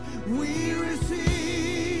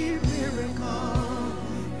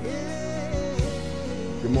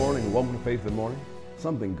Good morning and welcome to Faith in the Morning.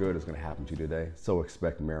 Something good is going to happen to you today, so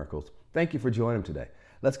expect miracles. Thank you for joining today.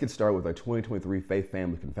 Let's get started with our 2023 Faith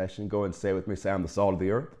Family Confession. Go ahead and say it with me. Say, I'm the salt of the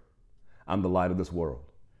earth. I'm the light of this world.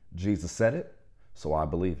 Jesus said it, so I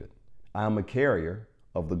believe it. I am a carrier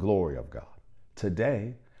of the glory of God.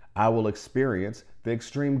 Today, I will experience the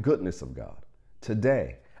extreme goodness of God.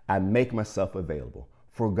 Today, I make myself available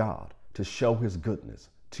for God to show his goodness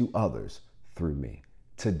to others through me.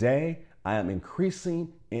 Today, I am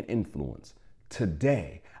increasing in influence.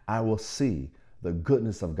 Today, I will see the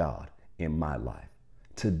goodness of God in my life.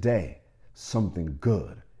 Today, something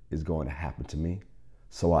good is going to happen to me,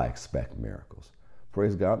 so I expect miracles.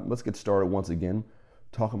 Praise God. Let's get started once again,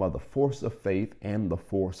 talking about the force of faith and the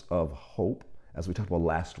force of hope, as we talked about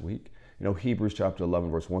last week. You know, Hebrews chapter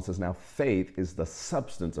 11, verse 1 says, now faith is the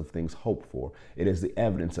substance of things hoped for. It is the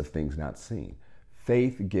evidence of things not seen.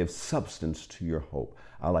 Faith gives substance to your hope.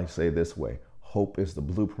 I like to say it this way. Hope is the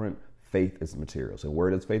blueprint. Faith is the materials. And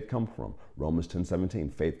where does faith come from? Romans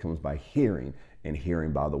 10:17. Faith comes by hearing, and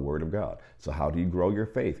hearing by the word of God. So how do you grow your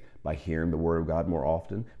faith? By hearing the word of God more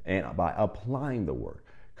often and by applying the word.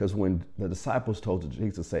 Because when the disciples told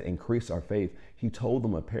Jesus, said, increase our faith, he told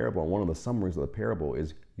them a parable. And one of the summaries of the parable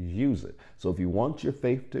is use it. So if you want your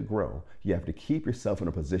faith to grow, you have to keep yourself in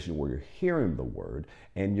a position where you're hearing the word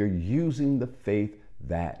and you're using the faith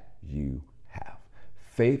that you have.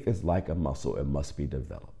 Faith is like a muscle. It must be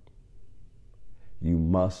developed. You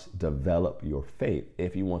must develop your faith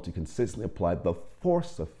if you want to consistently apply the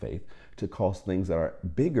force of faith to cause things that are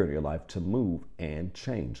bigger in your life to move and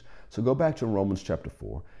change. So go back to Romans chapter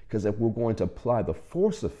 4, because if we're going to apply the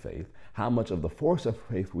force of faith, how much of the force of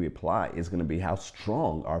faith we apply is going to be how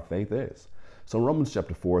strong our faith is. So Romans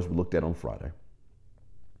chapter 4, as we looked at on Friday,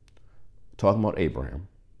 talking about Abraham,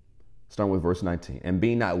 starting with verse 19, and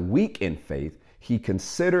being not weak in faith, he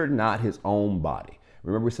considered not his own body.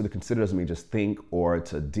 Remember, we said to consider doesn't mean just think or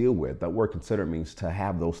to deal with. That word consider means to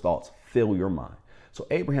have those thoughts fill your mind. So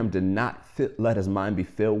Abraham did not let his mind be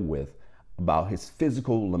filled with about his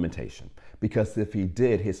physical limitation, because if he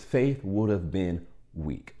did, his faith would have been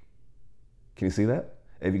weak. Can you see that?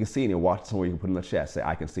 If you can see it and you're watching somewhere, you can put in the chat, say,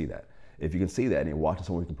 I can see that. If you can see that and you're watching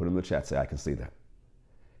somewhere, you can put in the chat, say, I can see that.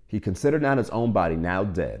 He considered not his own body now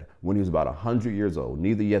dead when he was about 100 years old,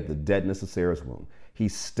 neither yet the deadness of Sarah's womb. He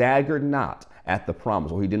staggered not at the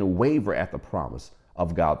promise, or he didn't waver at the promise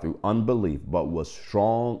of God through unbelief, but was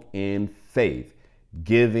strong in faith,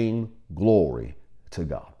 giving glory to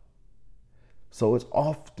God. So it's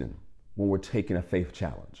often when we're taking a faith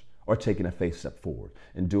challenge or taking a faith step forward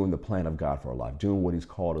and doing the plan of God for our life, doing what he's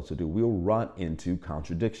called us to do, we'll run into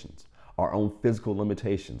contradictions, our own physical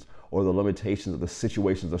limitations, or the limitations of the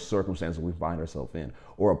situations or circumstances we find ourselves in,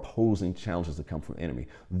 or opposing challenges that come from the enemy.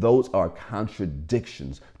 Those are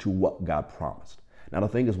contradictions to what God promised. Now, the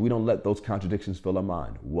thing is, we don't let those contradictions fill our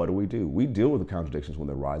mind. What do? We deal with the contradictions when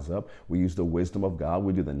they rise up. We use the wisdom of God.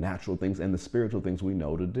 We do the natural things and the spiritual things we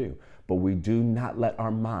know to do. But we do not let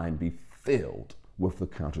our mind be filled with the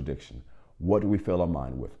contradiction. What do we fill our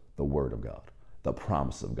mind with? The word of God, the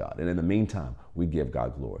promise of God. And in the meantime, we give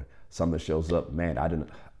God glory. Something that shows up, man, I didn't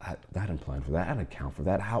plan for that. I didn't account for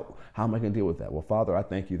that. How am I going to deal with that? Well, Father, I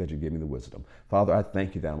thank you that you give me the wisdom. Father, I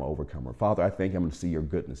thank you that I'm an overcomer. Father, I thank you I'm going to see your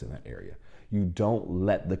goodness in that area. You don't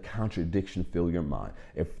let the contradiction fill your mind.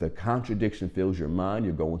 If the contradiction fills your mind,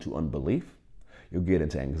 you're going to unbelief. You'll get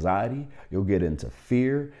into anxiety. You'll get into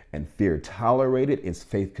fear. And fear tolerated is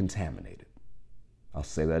faith contaminated. I'll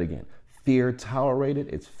say that again. Fear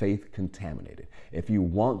tolerated is faith contaminated. If you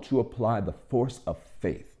want to apply the force of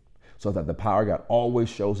faith, so that the power of God always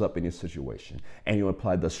shows up in your situation, and you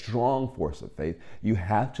apply the strong force of faith, you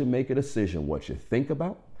have to make a decision what you think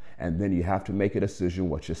about, and then you have to make a decision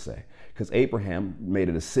what you say. Because Abraham made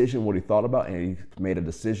a decision what he thought about, and he made a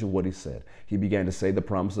decision what he said. He began to say the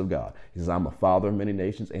promise of God. He says, I'm a father of many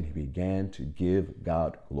nations, and he began to give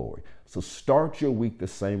God glory. So start your week the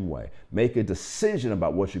same way. Make a decision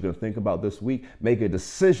about what you're going to think about this week. Make a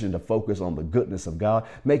decision to focus on the goodness of God.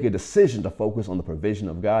 Make a decision to focus on the provision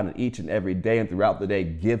of God, and each and every day and throughout the day,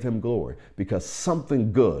 give him glory, because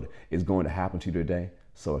something good is going to happen to you today.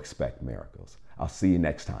 So expect miracles. I'll see you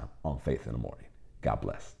next time on Faith in the Morning. God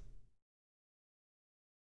bless.